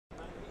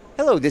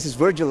Hello, this is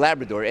Virgil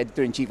Labrador,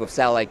 Editor-in-Chief of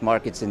Satellite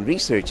Markets and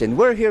Research, and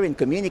we're here in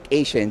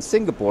CommunicAsia in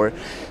Singapore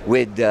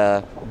with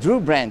Drew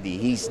Brandy.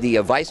 He's the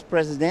Vice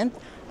President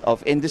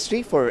of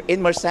Industry for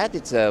Inmarsat.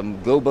 It's a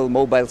global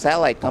mobile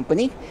satellite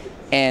company.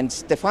 And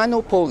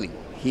Stefano Poli.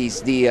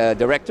 He's the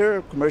Director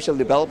of Commercial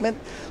Development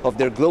of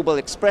their Global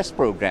Express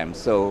program.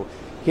 So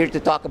here to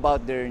talk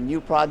about their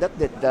new product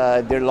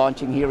that they're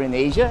launching here in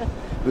Asia.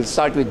 We'll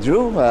start with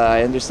Drew.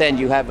 I understand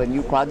you have a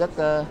new product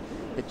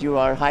that you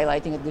are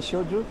highlighting at the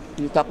show, Drew.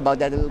 Can you talk about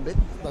that a little bit?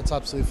 That's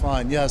absolutely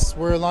fine. Yes,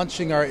 we're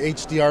launching our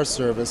HDR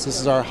service.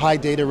 This is our high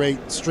data rate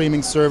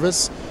streaming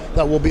service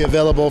that will be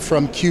available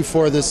from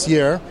Q4 this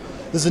year.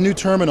 There's a new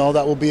terminal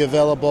that will be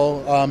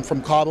available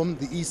from Cobham,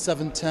 the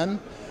E710.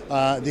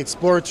 The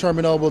Explorer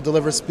terminal will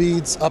deliver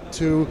speeds up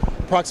to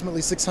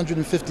approximately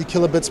 650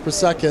 kilobits per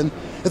second.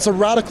 It's a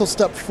radical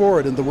step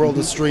forward in the world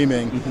of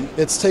streaming.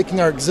 It's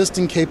taking our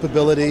existing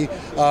capability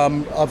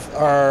of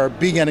our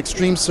BGAN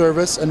Extreme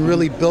service and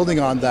really building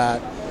on that.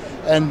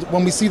 And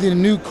when we see the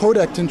new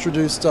codec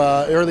introduced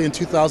early in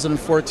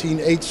 2014,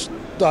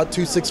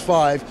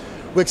 H.265,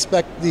 we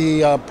expect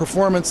the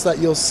performance that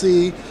you'll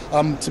see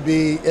to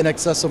be in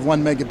excess of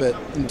 1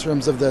 megabit in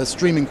terms of the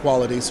streaming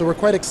quality. So we're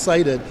quite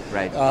excited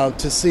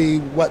to see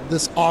what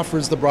this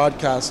offers the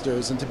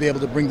broadcasters and to be able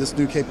to bring this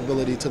new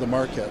capability to the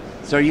market.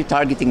 So are you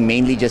targeting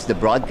mainly just the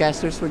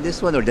broadcasters for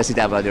this one, or does it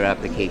have other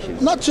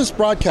applications? Not just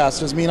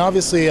broadcasters. I mean,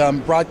 obviously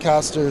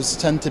broadcasters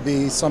tend to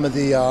be some of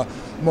the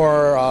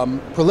more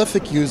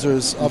prolific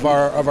users of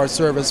our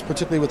service,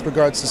 particularly with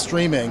regards to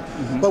streaming.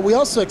 But we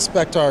also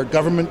expect our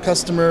government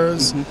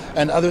customers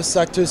and other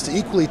sectors to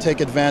equally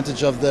take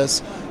advantage of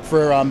this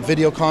for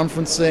video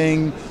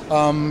conferencing,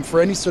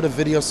 for any sort of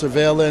video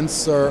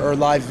surveillance or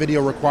live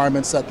video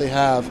requirements that they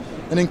have.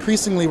 And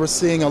increasingly we're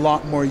seeing a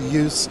lot more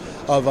use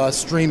of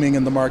streaming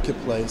in the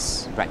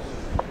marketplace. Right.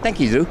 Thank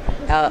you, Drew.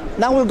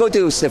 Now we'll go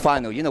to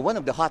Stefano. You know, one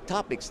of the hot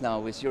topics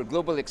now is your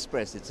Global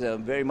Express. It's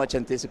very much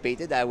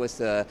anticipated.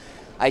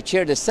 I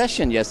chaired a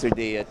session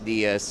yesterday at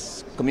the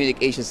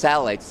CommunicAsia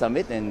Satellite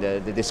Summit, and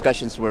the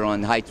discussions were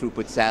on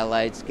high-throughput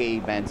satellites,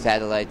 Ka-band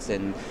satellites,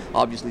 and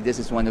obviously this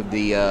is one of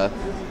the,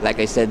 like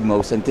I said,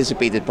 most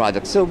anticipated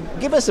products. So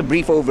give us a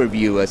brief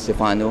overview,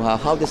 Stefano.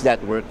 How does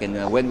that work,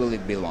 and when will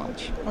it be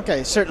launched?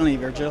 Okay, certainly,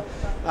 Virgil.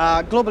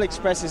 Global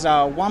Express is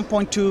a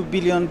 $1.2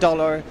 billion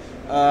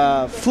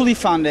fully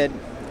funded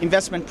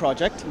investment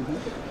project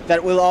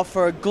that will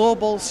offer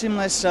global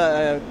seamless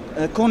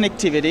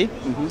connectivity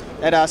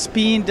at a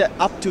speed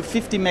up to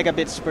 50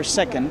 megabits per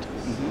second.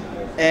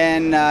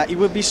 And it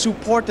will be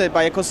supported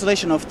by a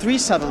constellation of 3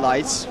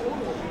 satellites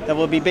that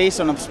will be based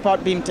on a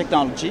spot beam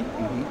technology,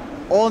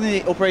 all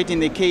operating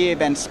the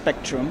Ka-band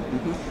spectrum,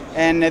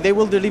 and they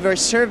will deliver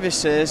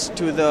services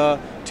to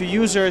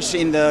users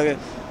in the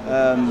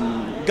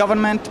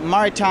government,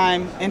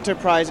 maritime,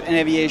 enterprise, and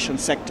aviation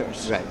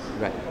sectors. Right,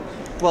 right.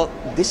 Well,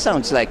 this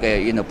sounds like,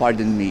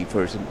 pardon me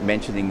for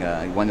mentioning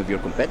one of your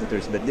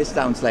competitors, but this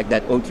sounds like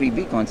that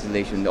O3B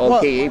constellation, all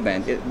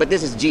Ka-band, but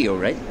this is GEO,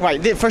 right?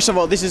 Right. First of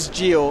all, this is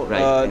GEO.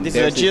 Right. This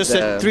is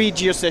 3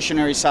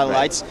 geostationary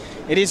satellites.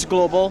 Right. It is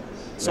global,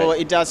 so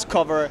it does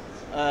cover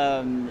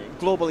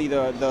globally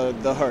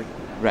the Earth.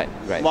 Right,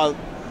 right. While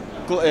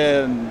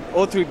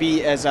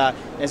O3B has a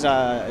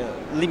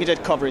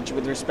limited coverage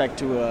with respect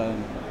to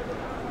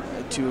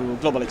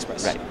Global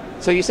Express. Right.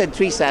 So you said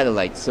 3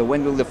 satellites. So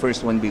when will the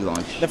first one be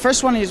launched? The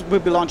first one will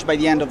be launched by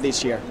the end of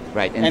this year.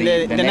 Right. And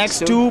the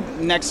next two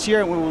next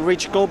year, we will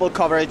reach global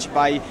coverage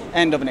by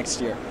end of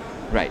next year.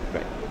 Right,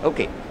 right.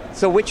 Okay.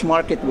 So which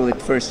market will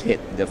it first hit,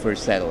 the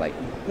first satellite?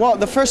 Well,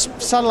 the first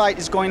satellite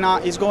is going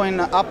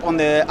up on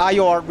the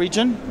IOR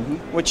region,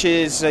 which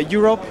is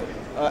Europe,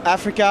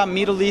 Africa,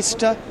 Middle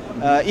East,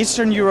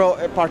 Eastern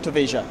Europe, part of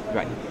Asia.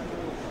 Right.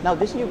 Now,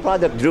 this new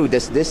product, Drew,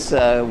 does this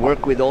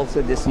work with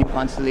also this new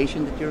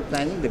constellation that you're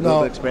planning, the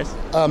Global Express?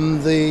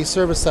 The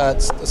service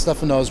that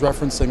Stefano is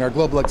referencing, our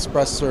Global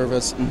Express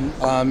service,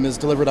 is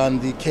delivered on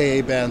the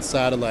Ka-band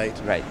satellite.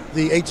 Right.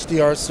 The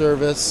HDR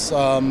service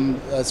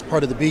as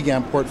part of the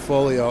BGAN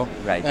portfolio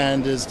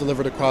and is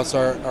delivered across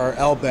our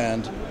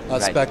L-band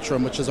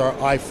spectrum, which is our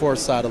I-4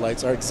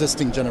 satellites, our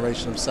existing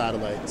generation of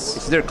satellites.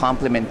 Is there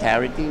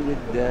complementarity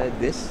with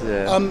this?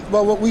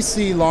 Well, what we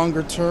see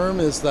longer term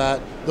is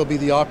that there'll be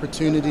the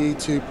opportunity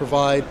to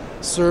provide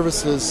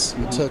services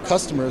to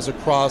customers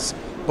across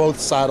both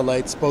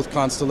satellites, both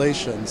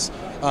constellations.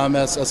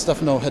 As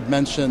Stefano had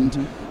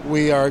mentioned,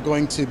 we are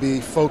going to be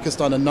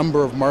focused on a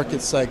number of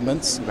market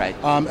segments,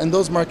 and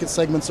those market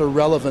segments are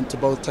relevant to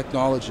both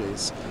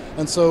technologies.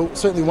 And so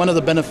certainly one of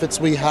the benefits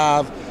we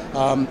have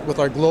with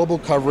our global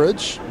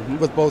coverage,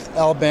 with both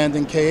L-band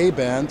and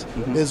Ka-band,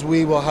 is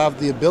we will have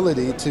the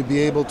ability to be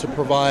able to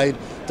provide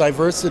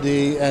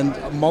diversity and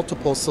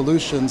multiple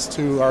solutions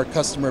to our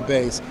customer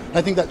base.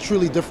 I think that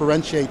truly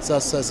differentiates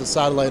us as a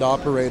satellite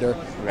operator,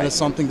 and is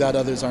something that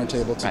others aren't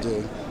able to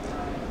do.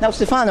 Now,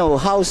 Stefano,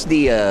 how's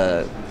the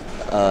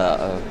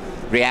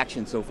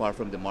reaction so far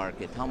from the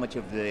market? How much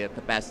of the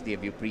capacity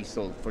have you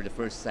pre-sold for the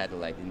first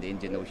satellite in the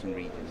Indian Ocean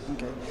region?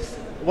 Okay.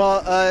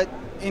 Well,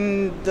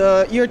 in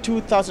the year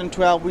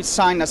 2012, we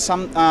signed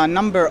a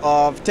number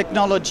of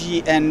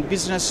technology and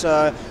business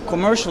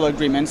commercial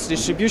agreements,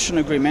 distribution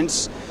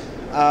agreements,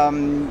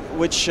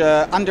 which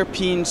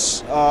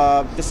underpins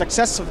the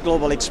success of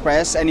Global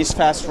Express and its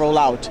fast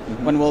rollout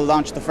when we'll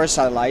launch the first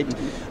satellite.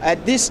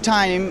 At this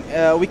time,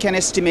 we can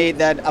estimate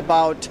that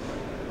about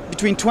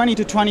between 20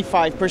 to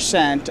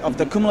 25% of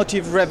the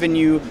cumulative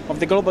revenue of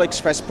the Global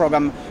Express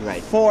program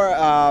for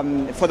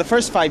the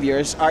first 5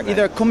 years are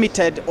either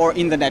committed or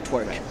in the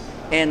network.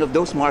 And of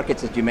those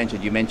markets that you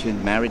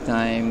mentioned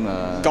maritime,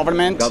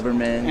 government,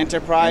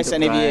 enterprise,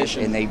 and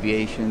aviation. And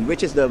aviation,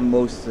 which is the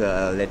most,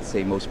 let's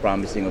say, most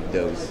promising of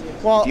those?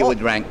 Well, if you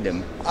would rank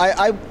them.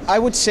 I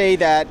would say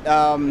that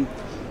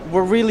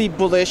we're really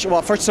bullish.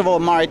 Well, first of all,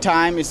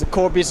 maritime is the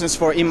core business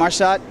for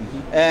Inmarsat,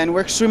 and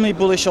we're extremely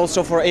bullish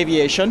also for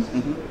aviation.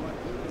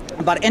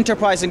 But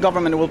enterprise and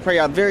government will play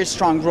a very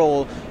strong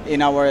role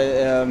in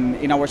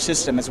our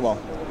system as well.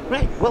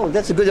 Right. Well,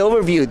 that's a good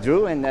overview,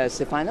 Drew and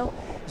Stefano.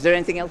 Is there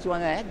anything else you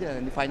want to add?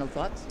 Any final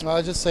thoughts?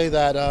 I'll just say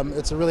that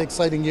it's a really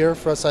exciting year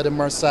for us at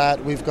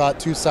Inmarsat. We've got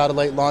 2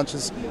 satellite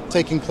launches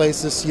taking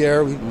place this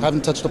year. We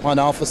haven't touched upon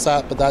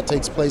AlphaSat, but that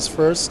takes place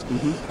first,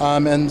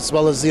 and as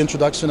well as the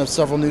introduction of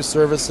several new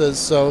services.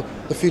 So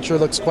the future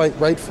looks quite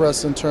bright for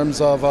us in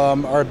terms of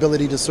our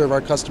ability to serve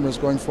our customers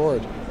going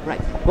forward.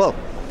 Right. Well,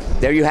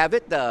 there you have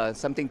it,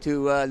 something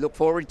to look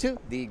forward to,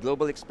 the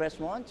Global Express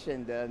launch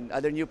and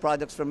other new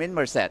products from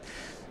Inmarsat.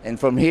 And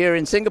from here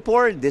in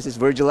Singapore, this is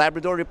Virgil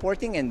Labrador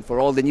reporting, and for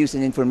all the news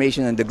and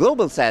information on the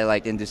global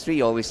satellite industry,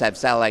 you always have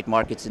Satellite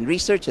Markets and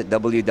Research at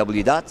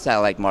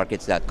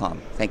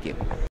www.satellitemarkets.com. Thank you.